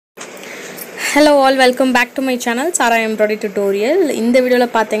Hello all, welcome back to my channel Sara Embroidery Tutorial. இந்த வீடியோல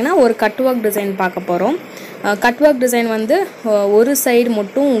பாத்தீங்கன்னா ஒரு கட் வர்க் டிசைன் பார்க்க போறோம். கட் வர்க் டிசைன் வந்து ஒரு சைடு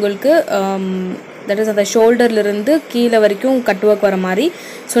மட்டும் உங்களுக்கு that is அந்த ஷோல்டர்ல இருந்து கீழ வரைக்கும் கட் வர்க் வர மாதிரி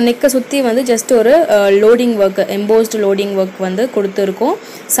சோ நெக்க சுத்தி வந்து ஜஸ்ட் ஒரு loading work embossed loading work வந்து கொடுத்திருக்கோம்.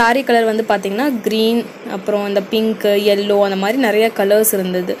 saree கலர் வந்து பாத்தீங்கன்னா green அப்புறம் இந்த pink yellow அந்த மாதிரி நிறைய கலர்ஸ்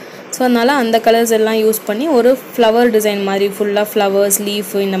இருந்தது. So அதனால அந்த கலர்ஸ் எல்லாம் யூஸ் பண்ணி ஒரு flower டிசைன் மாதிரி ஃபுல்லா flowers leaf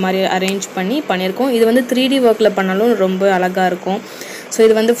இந்த மாதிரி அரேஞ்ச் பண்ணி பண்ணிருக்கோம். இது வந்து 3D வர்க்ல பண்ணாலும் ரொம்ப அழகா இருக்கும். So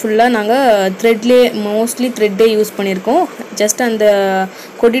இது வந்து ஃபுல்லா நாங்க threadலே mostly thread யூஸ் பண்ணிருக்கோம். ஜஸ்ட் அந்த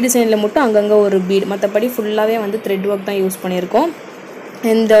கொடி டிசைன்ல மட்டும் அங்கங்க ஒரு பீட் மத்தபடி ஃபுல்லாவே வந்து thread work தான் யூஸ் பண்ணிருக்கோம்.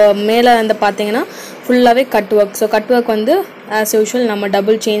 இந்த மேல அந்த பாத்தீங்கன்னா ஃபுல்லாவே cut work. So cut work வந்து as usual நம்ம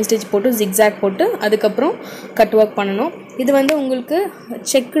டபுள் செயின் ஸ்டிட்ச் போட்டு zigzag போட்டு அதுக்கு அப்புறம் கட் வர்க் பண்ணனும். இது வந்து உங்களுக்கு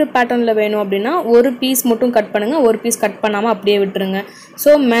செக்டு பேட்டர்ன்ல வேணும் அப்படினா ஒரு பீஸ் மட்டும் கட் பண்ணுங்க, ஒரு பீஸ் கட் பண்ணாம அப்படியே விட்டுருங்க.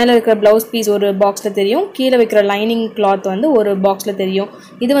 சோ மேல இருக்கிற ப்лауஸ் பீஸ் ஒரு பாக்ஸ்ல தெரியும், கீழ வைக்கிற லைனிங் கிளாத் வந்து ஒரு பாக்ஸ்ல தெரியும்.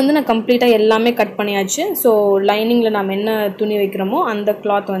 இது வந்து நான் கம்ப்ளீட்டா எல்லாமே கட் பண்ணியாச்சு. சோ லைனிங்ல நாம என்ன துணி வைக்கிறோமோ அந்த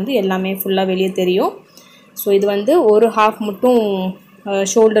கிளாத் வந்து எல்லாமே ஃபுல்லா வெளிய தெரியும். சோ இது வந்து ஒரு ஹாஃப் மட்டும்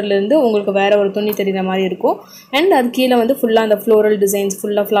ஷோல்டர்ல இருந்து உங்களுக்கு வேற ஒரு துணி தெரியுற மாதிரி இருக்கும். and அது கீழ வந்து ஃபுல்லா அந்த floral designs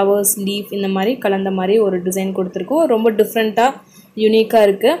ஃபுல்லா flowers leaf இந்த மாதிரி கலந்த மாதிரி ஒரு டிசைன் கொடுத்திருக்கோம். ரொம்ப டிஃபரண்டா யூனிக்கா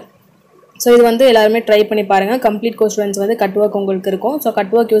இருக்கு. சோ இது வந்து எல்லாரும் ட்ரை பண்ணி பாருங்க. கம்ப்ளீட் கோர்ஸ் ஸ்டூடண்ட்ஸ் வந்து கட் வர்க் உங்களுக்கு இருக்கும். சோ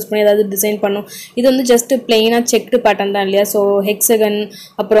கட் வர்க் யூஸ் பண்ணி ஏதாவது டிசைன் பண்ணனும். இது வந்து ஜஸ்ட் plain செக்டு பேட்டர்ன் தான் இல்லையா. சோ ஹெக்ஸாகன்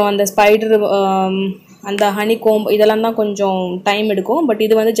அப்புறம் அந்த ஸ்பைடர் அந்த ஹனி கோம்ப் இதெல்லாம் தான் கொஞ்சம் டைம் எடுக்கும். பட்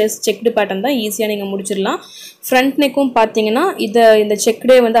இது வந்து ஜஸ்ட் செக்டு பேட்டர்ன் தான், ஈஸியா நீங்க முடிச்சிரலாம். ஃப்ரண்ட் நெக்கும் பாத்தீங்கன்னா இந்த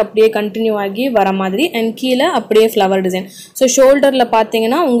செக்டே வந்து அப்படியே கண்டினியூ ஆகி வர மாதிரி and கீழ அப்படியே ஃப்ளவர் டிசைன். சோ ஷோல்டர்ல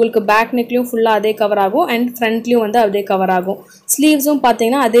பாத்தீங்கன்னா உங்களுக்கு பேக் நெக்லயும் ஃபுல்லா அதே கவர் ஆகும் and ஃப்ரண்ட்லயும் வந்து அதே கவர் ஆகும். ஸ்லீவ்ஸும்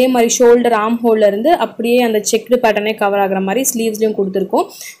பாத்தீங்கன்னா அதே மாதிரி ஷோல்டர் ஆர்ம் ஹோல்ல இருந்து அப்படியே அந்த செக்டு பேட்டர்னே கவர் ஆகுற மாதிரி ஸ்லீவ்ஸ்லயும் கொடுத்திருக்கோம்.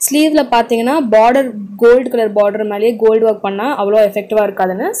 ஸ்லீவ்ல பாத்தீங்கன்னா பார்டர் கோல்ட் கலர் பார்டர் மேலயே கோல்ட் வர்க் பண்ணா அவ்வளவு எஃபெக்டிவா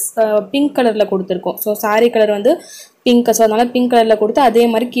இருக்காதுன்னு பிங்க் கலர்ல கொடுத்திருக்கோம். சோ saree கலர் வந்து பிங்க், சோ அதனால பிங்க் கலர்ல கொடுத்து அதே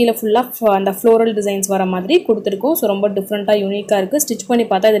மாதிரி கீழ ஃபுல்லா அந்த ஃப்ளோரல் டிசைன்ஸ் வர மாதிரி கொடுத்திருக்கோம். சோ ரொம்ப டிஃபரண்டா யூனிக்கா இருக்கு. ஸ்டிட்ச் பண்ணி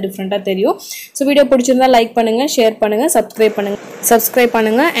பார்த்தா இது டிஃபரண்டா தெரியும். சோ வீடியோ பிடிச்சிருந்தா லைக் பண்ணுங்க, ஷேர் பண்ணுங்க, சப்ஸ்கிரைப்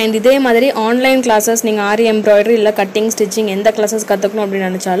பண்ணுங்க. and இதே மாதிரி ஆன்லைன் கிளாसेस நீங்க ஆரி எம்ப்ராய்டரி இல்ல கட்டிங் ஸ்டிச்சிங் எந்த கிளாसेस கத்துக்கணும் அப்படி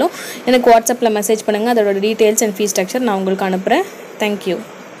நினைச்சாலும் எனக்கு வாட்ஸ்அப்ல மெசேஜ் பண்ணுங்க. அதோட டீடைல்ஸ் and ஃபீஸ் ஸ்ட்ரக்சர் நான் உங்களுக்கு அனுப்புறேன். Thank you.